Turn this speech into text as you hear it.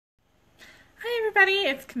everybody,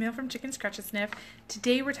 it's Camille from Chicken Scratch a Sniff.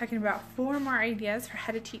 Today we're talking about 4 more ideas for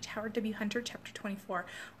how to teach Howard W. Hunter chapter 24,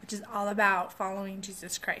 which is all about following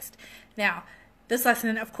Jesus Christ. Now, this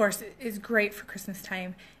lesson, of course, is great for Christmas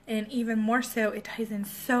time, and even more so, it ties in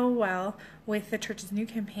so well with the church's new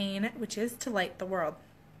campaign, which is to light the world.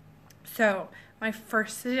 So, my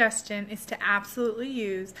first suggestion is to absolutely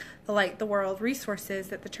use the Light the World resources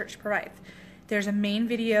that the church provides. There's a main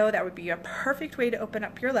video that would be a perfect way to open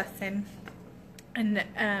up your lesson and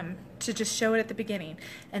to just show it at the beginning,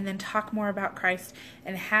 and then talk more about Christ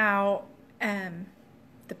and how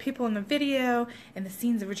the people in the video and the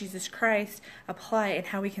scenes of Jesus Christ apply and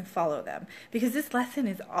how we can follow them. Because this lesson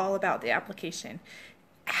is all about the application,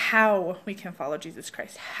 how we can follow Jesus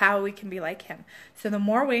Christ, how we can be like him. So the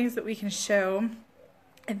more ways that we can show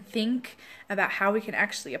and think about how we can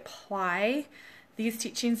actually apply these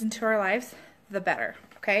teachings into our lives, the better.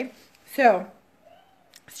 Okay? So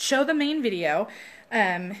show the main video.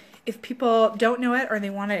 If people don't know it or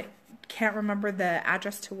they can't remember the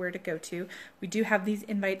address to where to go to, we do have these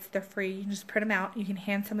invites. They're free. You can just print them out. You can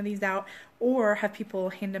hand some of these out or have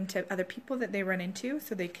people hand them to other people that they run into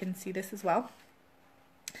so they can see this as well.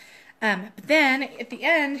 But then at the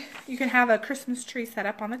end, you can have a Christmas tree set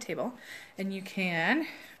up on the table, and you can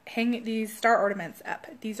hang these star ornaments up.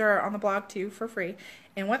 These are on the blog too for free.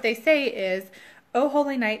 And what they say is, "Oh,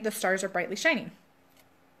 holy night, the stars are brightly shining."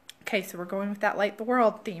 Okay, so we're going with that light the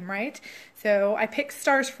world theme, right? So I picked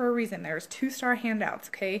stars for a reason. There's 2-star handouts,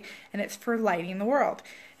 okay? And it's for lighting the world.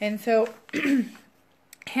 And so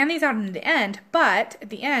hand these out in the end, but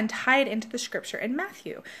at the end, tie it into the scripture in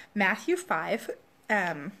Matthew. Matthew 5,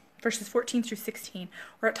 verses 14 through 16,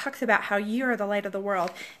 where it talks about how you are the light of the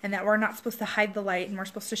world and that we're not supposed to hide the light and we're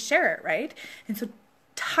supposed to share it, right? And so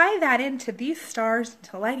tie that into these stars,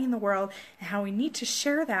 to lighting the world, and how we need to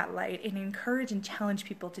share that light and encourage and challenge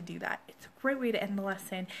people to do that. It's a great way to end the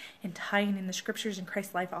lesson and tying in the scriptures and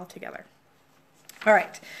Christ's life all together. All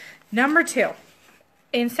right, number 2.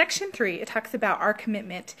 In section 3, it talks about our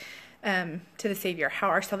commitment to the Savior, how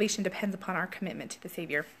our salvation depends upon our commitment to the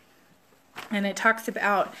Savior. And it talks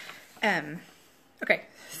about, okay,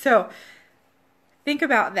 so think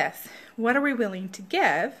about this. What are we willing to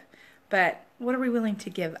give, but what are we willing to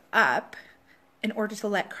give up in order to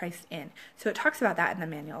let Christ in? So it talks about that in the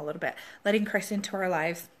manual a little bit, letting Christ into our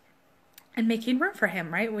lives and making room for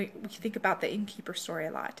him, right? We think about the innkeeper story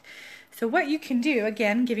a lot. So what you can do,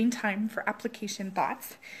 again, giving time for application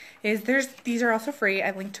thoughts, is these are also free.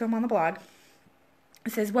 I linked to them on the blog.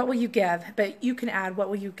 It says, what will you give? But you can add, what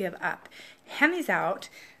will you give up? Hand these out,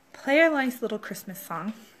 play a nice little Christmas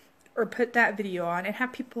song, or put that video on and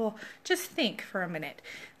have people just think for a minute.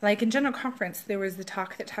 Like in General Conference, there was the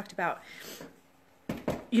talk that talked about,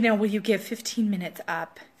 will you give 15 minutes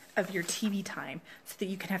up of your TV time so that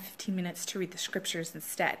you can have 15 minutes to read the scriptures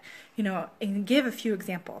instead? And give a few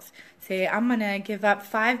examples. Say, I'm going to give up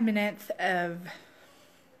 5 minutes of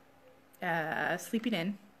sleeping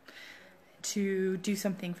in to do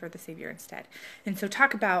something for the Savior instead. And so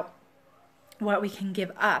talk about what we can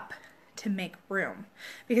give up to make room.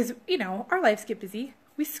 Because, our lives get busy.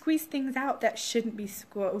 We squeeze things out that shouldn't be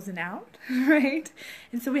squeezing out, right?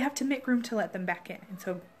 And so we have to make room to let them back in. And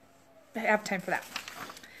so I have time for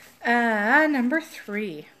that. Number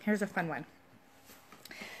 3. Here's a fun one.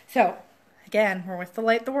 So, again, we're with the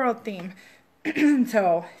Light the World theme.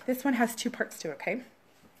 So this one has 2 parts to it, okay?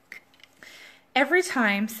 Every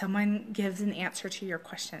time someone gives an answer to your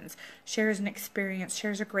questions, shares an experience,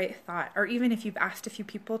 shares a great thought, or even if you've asked a few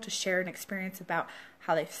people to share an experience about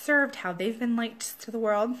how they've served, how they've been lights to the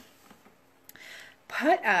world,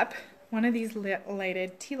 put up one of these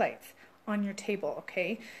lighted tea lights on your table,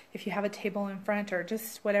 okay? If you have a table in front or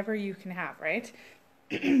just whatever you can have, right?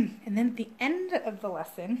 And then at the end of the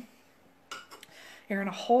lesson, you're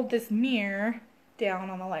going to hold this mirror down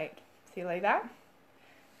on the light. See, like that?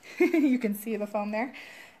 You can see the foam there.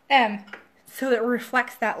 So that it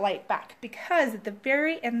reflects that light back. Because at the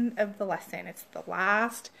very end of the lesson, it's the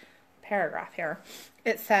last paragraph here,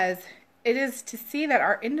 it says, it is to see that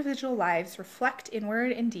our individual lives reflect in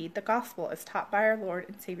word and deed the gospel as taught by our Lord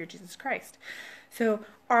and Savior Jesus Christ. So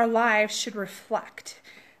our lives should reflect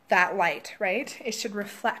that light, right? It should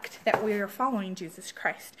reflect that we are following Jesus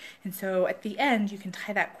Christ. And so at the end, you can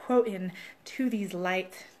tie that quote in to these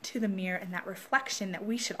lights, to the mirror, and that reflection that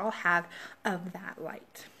we should all have of that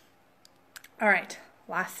light. All right,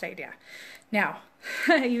 last idea. Now,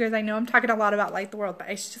 you guys, I know I'm talking a lot about Light the World, but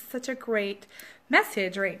it's just such a great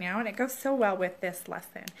message right now, and it goes so well with this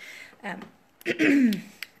lesson.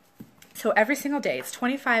 So every single day, it's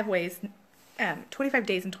 25 days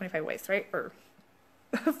and 25 ways, right? Or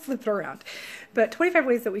flip it around. But 25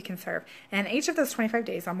 ways that we can serve. And each of those 25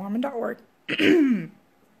 days on Mormon.org,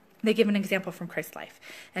 they give an example from Christ's life.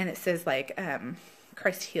 And it says like,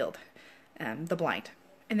 Christ healed the blind.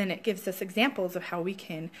 And then it gives us examples of how we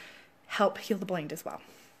can help heal the blind as well,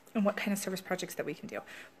 and what kind of service projects that we can do.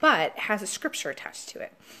 But it has a scripture attached to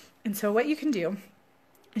it. And so what you can do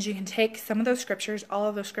is you can take some of those scriptures, all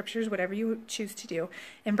of those scriptures, whatever you choose to do,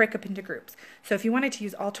 and break up into groups. So if you wanted to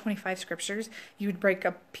use all 25 scriptures, you would break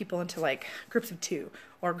up people into like groups of 2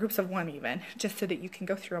 or groups of 1 even, just so that you can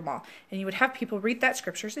go through them all. And you would have people read that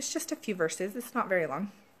scriptures. It's just a few verses. It's not very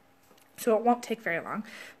long. So it won't take very long.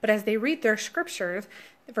 But as they read their scriptures,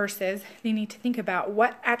 verses, they need to think about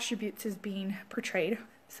what attributes is being portrayed,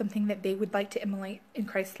 something that they would like to emulate in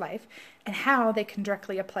Christ's life, and how they can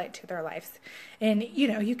directly apply it to their lives. And,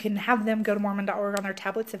 you can have them go to Mormon.org on their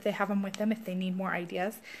tablets if they have them with them, if they need more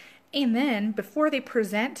ideas. And then before they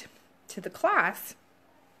present to the class,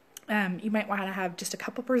 you might want to have just a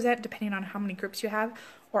couple present, depending on how many groups you have,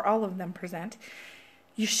 or all of them present.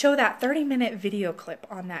 You show that 30-minute video clip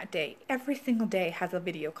on that day. Every single day has a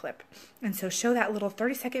video clip. And so show that little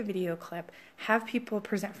 30-second video clip, have people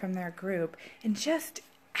present from their group, and just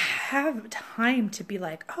have time to be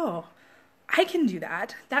like, oh, I can do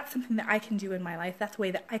that. That's something that I can do in my life. That's a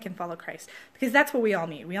way that I can follow Christ. Because that's what we all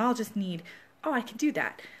need. We all just need, oh, I can do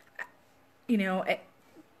that.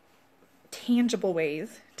 Tangible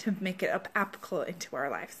ways to make it applicable into our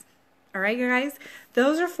lives. All right, you guys,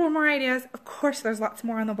 those are 4 more ideas. Of course, there's lots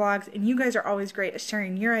more on the blogs, and you guys are always great at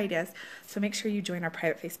sharing your ideas, so make sure you join our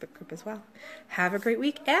private Facebook group as well. Have a great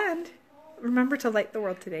week, and remember to light the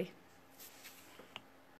world today.